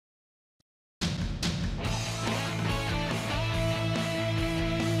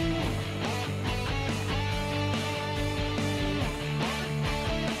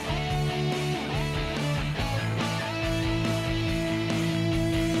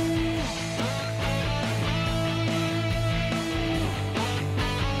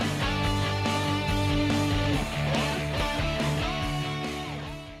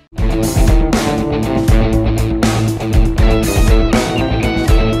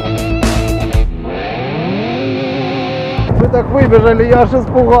Вы так выбежали, я аж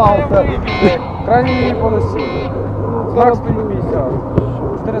испугался. Крайній полосі. Знак 150.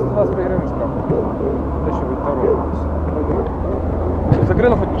 420 гривень штраф. Те, що від второго.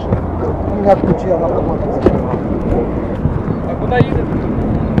 Закрила хоч машину? У меня ключи на автомате. А куди їдете?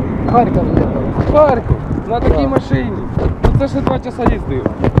 Харьков где-то. В Харків. На такій машині. Ну це ще 2 часа їздив.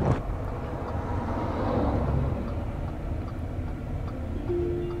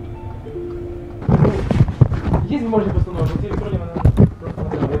 Є бумажні постанови? В телефоні мене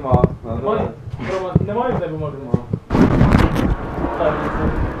просто нема. Немає в тебе бумажні?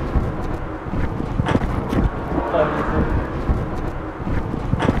 Так,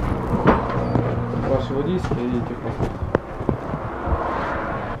 Ваши водительские и техпаспорт.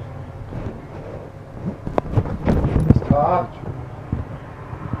 А,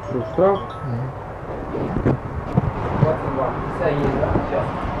 что, штраф? 22. Вся есть, да? Сейчас.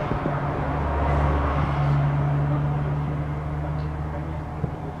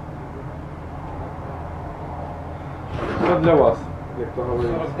 Все для вас, як то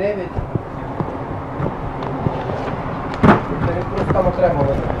говорить. 49. Це він просто там окремо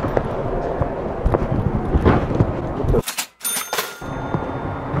лежить.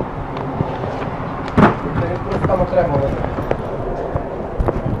 Це він просто там окремо лежить.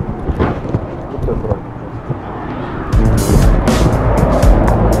 Оце брать.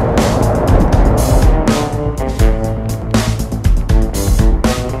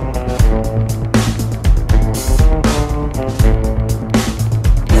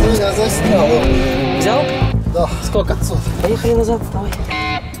 Я заснял. Взял? Да. Сколько? 500. Поехали назад, давай.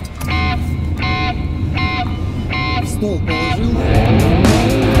 В стол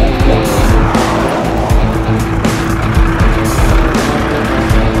положил.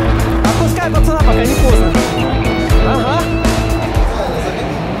 Отпускай пацана, пока не поздно. Ага.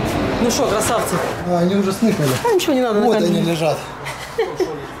 Ну что, красавцы? А, они уже сныкали. А ничего не надо. Вот на они камне. лежат.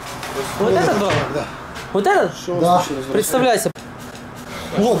 Вот этот брал? Да. Вот этот? Да. Представляйся.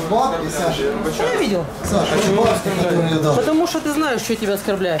 Вот бабки, Саша. Я видел. Саша, вот бабки, которые я дал. Потому что ты знаешь, что тебя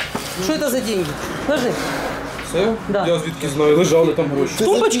оскорбляет. Что это за деньги? Ложи. Все? Да. Я звідки знаю, лежали там гроші. Ты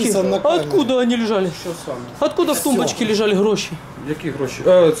Тумбочки? записан на камеру. Откуда они лежали? Що саме? Откуда в тумбочке лежали гроши? Які гроші?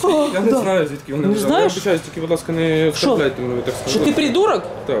 Я не да. знаю, звідки вони Не лежали. знаєш? Я обіцяюсь, тільки, будь ласка, не оскорбляйте мене, ви так Что сказали. ты придурок?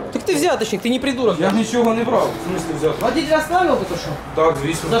 Так. Так ты взяточник, ты не придурок. Я нічого не брав. В смысле взяти? Водитель оставил только что? Так,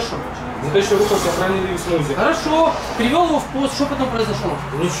 звісно. За что? За те, що рухався в крайній лівій смузі. Хорошо. Привел его в пост. Что потом произошло?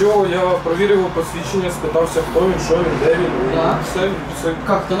 Нічого, я провірив його посвідчення, спитався, хто він, що він, де він. Да. Все.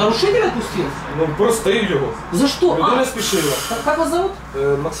 Как? Ты нарушитель отпустил? Ну, простив його. За что? Людина спішила. Как вас зовут?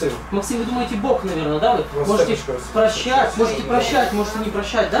 Максим. Максим, вы думаете, Бог, наверное, да? Вы Ну, можете степочка. прощать, можете прощать, можете не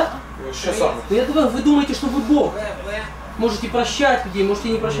прощать, да? Що саме? Я думаю, вы думаете, что вы Бог. Можете прощать людей, можете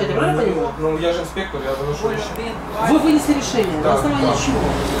не прощать. Я правильно понимаю? Ну, я же инспектор, я выношу рішення. Вы вынесли решение. На Так, основании так. чего?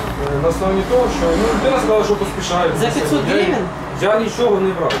 На основі того, що людина сказала, що поспішає. За 500 гривень? Я нічого не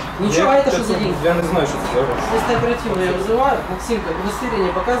брав. Нічого, а це що за деньги? Я не знаю, що це за гроші. Если оперативно я вызываю, Максимка,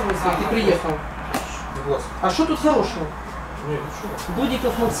 удостоверение показывается, как ты приехал. Будь ласка. А что тут хорошего? Ні, нічого.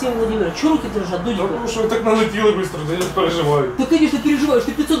 Дудиков Максим Владимирович. Чего руки дрожат, Дудиков? Тому що ви так налетіли швидко, я не переживаю. Ты, конечно, переживаешь,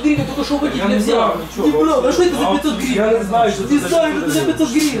 ты 500 гривен только что водителя Я не взял. знаю, ничего. Ты брал, а что это за 500 гривен? Я не знаю, что Ты это за знаешь, 500 это за 500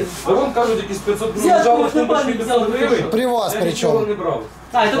 гривен. А вон кажуть, якісь 500 гривень. Взятку Лежали в можна тумбочці пам'ять 500 взяти. гривень. При вас Я причем? нічого не брав.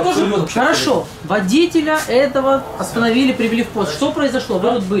 А, это тоже Абсолютно. было? Хорошо. Водителя этого остановили, привели в пост. Что произошло?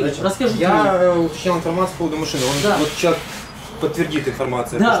 Вы тут были. Расскажите мне. Я уточнял информацию по поводу машины. Он, Да. вот человек подтвердит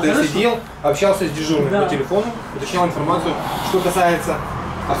информацию. Да, потому что хорошо. я сидел, общался с дежурным Да. по телефону, уточнял информацию, что касается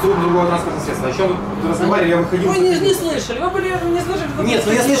абсолютно другого транспортного средства. О чем вы разговаривали, я выходил. Вы не слышали, вы были не слышали. что Нет,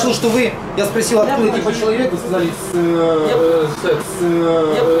 но я происходило. слышал, что вы, я спросил, откуда понял. типа человек, вы сказали, и все.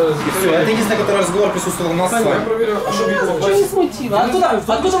 Это единственный, который разговор присутствовал у нас с Я вами. провіряв, а що він Что не побачив? смутило?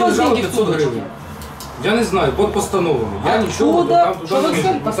 Откуда у вас деньги в 500 тумбочке? гривень. Я не знаю, під постановами. Я нічого Откуда? там Что вы туди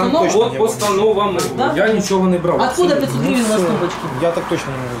сказали? не Постанова? Під постановами. Да? Я нічого не брав. Откуда 500 гривен у вас в тумбочке? Я так точно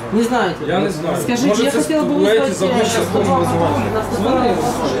не знаю. Не знаете? Я не знаю. Скажите, Может, я це хотела бы знаєте, вызвать забув, що форму визивати. на стационарном.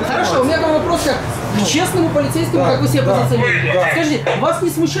 Хорошо, у меня к вам вопрос как к честному полицейскому, как вы себя позиционируете. Скажите, вас не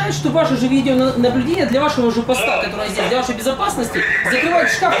смущает, что ваше же видеонаблюдение для вашего же поста, которое здесь, для вашей безопасности, закрывает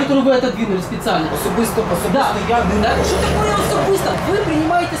шкаф, который вы отодвинули специально? Особисто Да, да, что такое особисто? Вы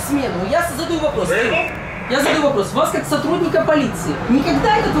принимаете смену. Я задаю вопрос. Вас как сотрудника полиции никогда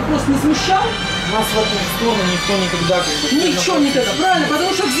этот вопрос не смущал? Нас в эту сторону никто никогда... Ничего никогда. Правильно,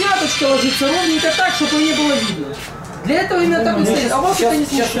 потому что взяточка ложится ровненько так, чтобы ее не было видно. Для этого именно так и стоит. А вас это не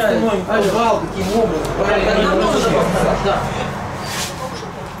Сейчас смущает. установим, пожал, каким образом. Правильно, Давно не надо нужно. поставить, да.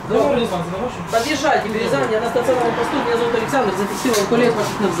 Подъезжайте, Березань, я на стационарном посту, меня зовут Александр, зафиксировал коллег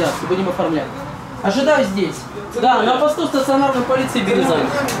ваших на взятку, будем оформлять. Ожидаю здесь. Да, на посту стационарной полиции Березань.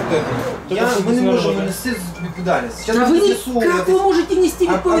 Мы не можем нести відповідальність. Да как вы можете нести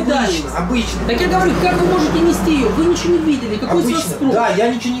відповідальність? Обычно. Так я говорю, как вы можете нести ее? Вы ничего не видели. Какой с вас спрос? Да, я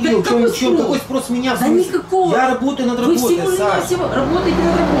ничего не видел. Какой спрос меня? Да никакого. Я работаю над Вы работой, всего работаете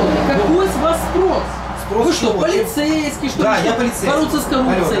над работой. Какой с вас спрос? Вы что, полицейский, что да, ли, я полицейский. бороться с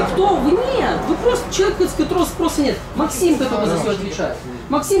коррупцией? Алло, да. Кто вы? Нет. Вы просто человек, с которого спроса нет. Максим, который за все отвечает.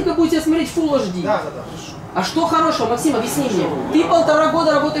 Максим, как будете смотреть Full HD. Да. А что хорошего, Максим, объясни мне. Ты 1,5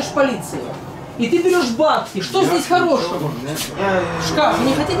 года работаешь в полиции. И ты берешь бабки. Что здесь хорошего? Шкаф вы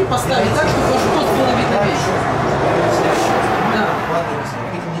не хотите поставить так, чтобы ваш пост было видно вещи? Да.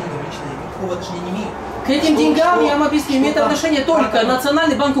 К этим деньгам, я вам объясню, имеет отношение только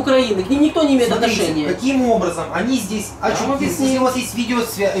Национальный банк Украины. К ним никто не имеет отношения. Каким образом? Они здесь... Если у вас есть видео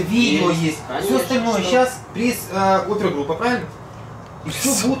есть, все остальное. Сейчас пресс опергруппа, правильно? И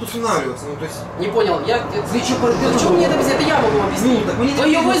все будет устанавливаться. Ну, то есть... Не понял, почему мне это объяснить? Это я могу объяснить. Вы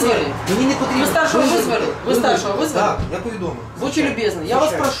ее вызвали? Вы старшего вызвали? Вы старшего вызвали? Да, я поведомлю. Будьте любезны, я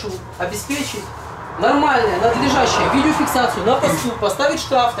вас прошу обеспечить нормальную, надлежащую видеофиксацию на посту, поставить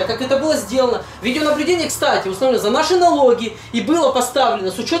шкаф, так как это было сделано. Видеонаблюдение, кстати, установлено за наши налоги и было поставлено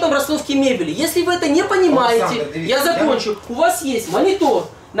с учетом расстановки мебели. Если вы это не понимаете, я закончу. У вас есть монитор,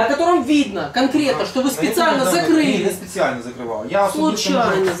 на котором видно конкретно, что вы специально закрыли. Я специально закрывал.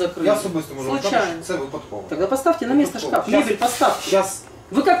 Случайно закрыли. Я особисто можу. Случайно. Тогда поставьте на место шкаф. Мебель поставьте. Сейчас.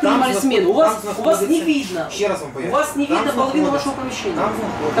 Вы как принимали смену? У вас не видно. Еще раз вам поясню. У вас не видно половину вашего помещения.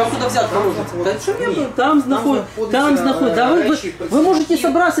 Там куда взятка нужно. Да что мне там находится. Да вы можете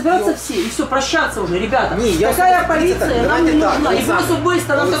собираться все и все, прощаться уже, ребята. Такая полиция нам не нужна. И вы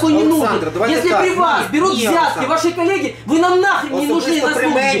особисто нам такой не нужен. Если при вас берут взятки, ваши коллеги, вы нам нахрен не нужны на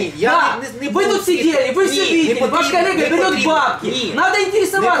службе. Да, вы тут сидели, вы все видели, ваш коллега берет бабки. Надо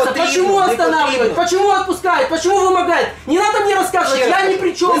интересоваться, почему останавливает, почему отпускает, почему вымогает. Не надо мне рассказывать, я не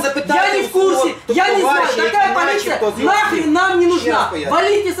при чем, я не в курсе, я не знаю, такая полиция нахрен нам не нужна.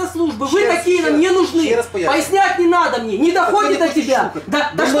 Валите со службы, вы такие нам не нужны. Пояснять не надо мне, не доходит до тебя.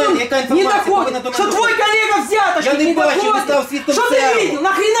 Да что не доходит, что твой коллега взяточник не доходит. Что ты видел,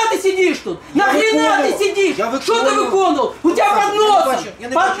 нахрена ты сидишь тут, нахрена ты сидишь, что ты выполнил, у тебя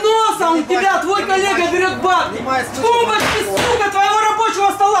под носом у тебя твой коллега берет бабки. В тумбочке, сука, твоего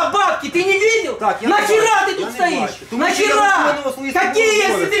рабочего стола бабки, ты не видел? Нахера ты тут стоишь? Нахера? Какие,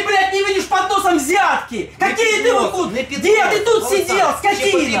 если ты, блядь, не видишь под носом взятки? Какие ты вот тут? Где ты тут сидел,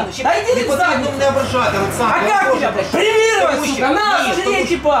 скотина? Да иди ты в задницу. А как тебя, блядь, премировать, сука? На,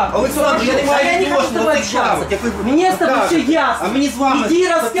 жрите бабки. Я не хочу с тобой общаться. Мне с тобой все ясно. Иди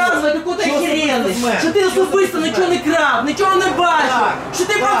рассказывай какую-то херенность. Що ти особисто нічого не крав, нічого не бачив, що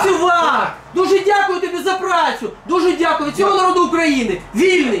ти працював. Дуже дякую тобі за працю. Дуже дякую від всього народу України.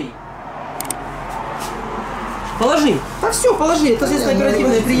 Вільний. Положи. Так все, положи, это здесь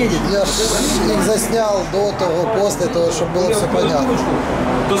оперативно приедет. Я ж їх засняв до того, після того, щоб було все понятно.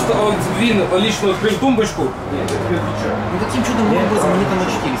 Він лично відкрив тумбочку. Ну каким чудом образом они там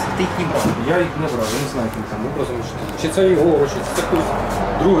очутились? Ты их не брал? Я їх не брав, я не знаю, яким там образом очутились. Чи це його, чи це хтось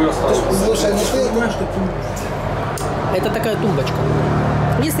другий остався. Слушай, ну ты Знаешь, что Это такая тумбочка.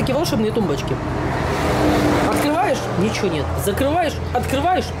 Есть такие волшебные тумбочки. Открываешь, ничего нет. Закрываешь,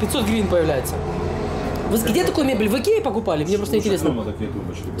 открываешь, 500 гривен появляется. Вы где такую мебель в Икее покупали? Мне просто интересно.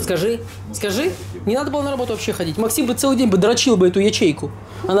 Скажи. Не надо было на работу вообще ходить. Максим бы целый день бы дрочил бы эту ячейку.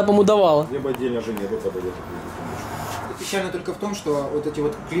 Она, по-моему, давала. Я бы отдельно жене выпадали. печально только в том, что вот эти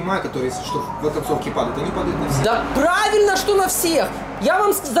вот клейма, которые что в концовке падают, они падают на всех. Да правильно, что на всех. Я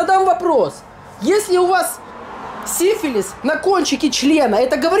вам задам вопрос. Если у вас сифилис на кончике члена,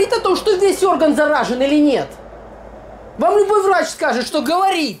 это говорит о том, что весь орган заражен или нет? Вам любой врач скажет, что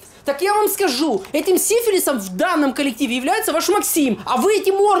говорит. Так я вам скажу, этим сифилисом в данном коллективе является ваш Максим, а вы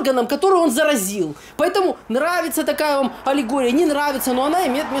этим органом, который он заразил. Поэтому нравится такая вам аллегория, не нравится, но она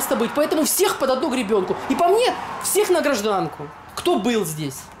имеет место быть. Поэтому всех под одну гребенку. И по мне, всех на гражданку. Кто был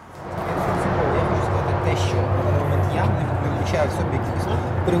здесь? Я хочу сказати те, що на даний момент я не виключаю в собі якісь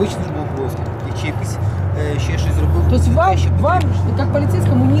привичні обов'язки, чи якісь ще щось зробив. То есть вам, как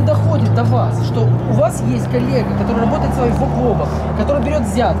полицейскому, не доходит до вас, что у вас есть коллега, который работает в своих ФОПах, который берет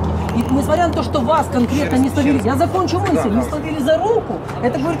взятки. И несмотря на то, что вас конкретно не словили, я закончу мысль, не словили за руку,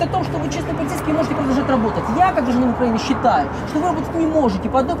 это говорит о том, что вы честный полицейский и можете продолжать работать. Я, как гражданин Украины, считаю, что вы работать не можете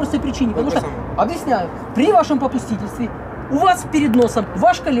по одной простой причине. Потому что, объясняю, при вашем попустительстве у вас перед носом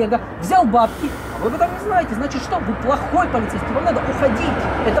ваш коллега взял бабки, а вы об этом не знаете. Значит что? Вы плохой полицейский, вам надо уходить.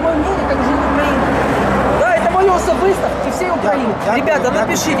 Это мое мнение, как гражданин Украины. Да, Это мой особыстов и всей Украины. Ребята,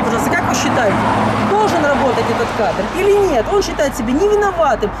 напишите, пожалуйста, как вы считаете, должен работать этот кадр или нет? Он считает себя не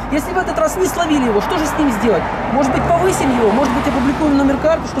виноватым. Если в этот раз не словили его, что же с ним сделать? Может быть, повысим его? Может быть, опубликуем номер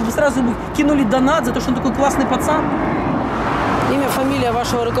карты, чтобы сразу ему кинули донат за то, что он такой классный пацан? Имя, фамилия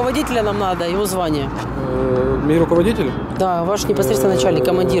вашего руководителя нам надо, его звание. Мой руководитель? Да, ваш непосредственно начальник,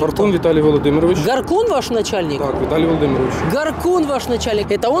 командир. Горкун Виталий Владимирович. Горкун ваш начальник? Так, Виталий Владимирович. Горкун ваш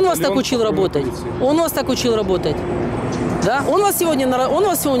начальник. Это он вас так учил работать? Он вас так учил работать? Да? Он вас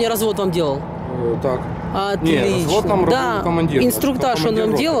сегодня развод вам делал? Так. Отлично. Нет, развод нам командир. Инструктаж он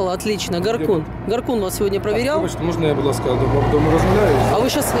вам делал? Отлично. Горкун. Горкун вас сегодня проверял? Так, можно я, будь ласка, дома разгуляю? А вы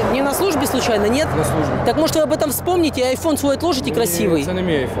сейчас не на службе случайно, нет? На службе. Так может вы об этом вспомните и айфон свой отложите красивый? Это не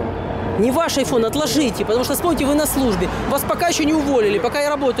мой айфон. Не ваш айфон, отложите, потому что вспомните, вы на службе. Вас пока еще не уволили, пока я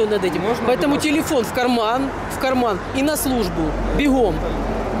работаю над этим. Можно, поэтому телефон в карман и на службу. Бегом.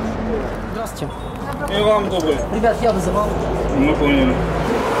 Здравствуйте. И вам добрый. Ребят, я вызывал. Мы поняли.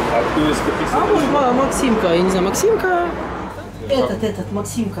 А кто из каких сотрудников? Максимка, я не знаю, Максимка. Этот,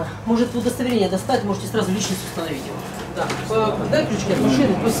 Максимка. Может удостоверение достать, можете сразу личность установить его. Да. Дай ключики от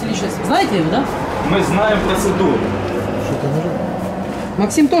машины, просто личность. Знаете его, да? Мы знаем процедуру.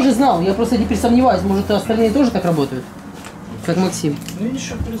 Максим тоже знал, я просто теперь сомневаюсь, может остальные тоже так работают, как Максим. Ну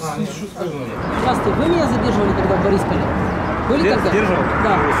ничего, Здравствуйте, вы меня задерживали тогда в Борисполе? Были тогда? Задерживал?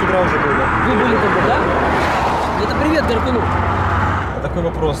 Да. С утра уже был, да. Вы были тогда, да? Это привет Горкуну. Такой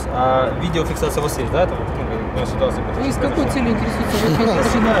вопрос. А видеофиксация у вас есть, да? Это ситуация. Вы с какой целью интересуетесь? Оперативно для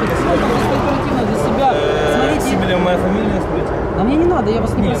себя. Смотрите. Моя фамилия, смотрите. А мне не надо, я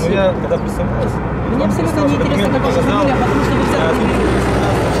вас не Нет, просил. ну я когда представлялся. Мне абсолютно не интересно, как ваша фамилия, потому что вы взятки не берете.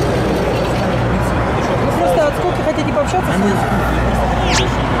 Вы просто от сколько хотите пообщаться с нами?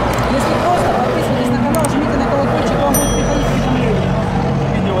 Если просто подписывайтесь на канал, жмите на колокольчик, вам будет приходить уведомление.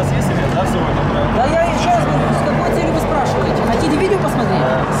 Видео у вас есть или да, сегодня? Да я сейчас говорю, с какой целью вы спрашиваете? Хотите видео посмотреть?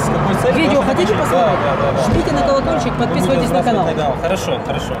 С какой целью? Видео хотите посмотреть? Да. Жмите на колокольчик, подписывайтесь на канал. Хорошо.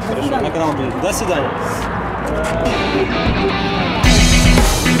 На канал будет. До свидания.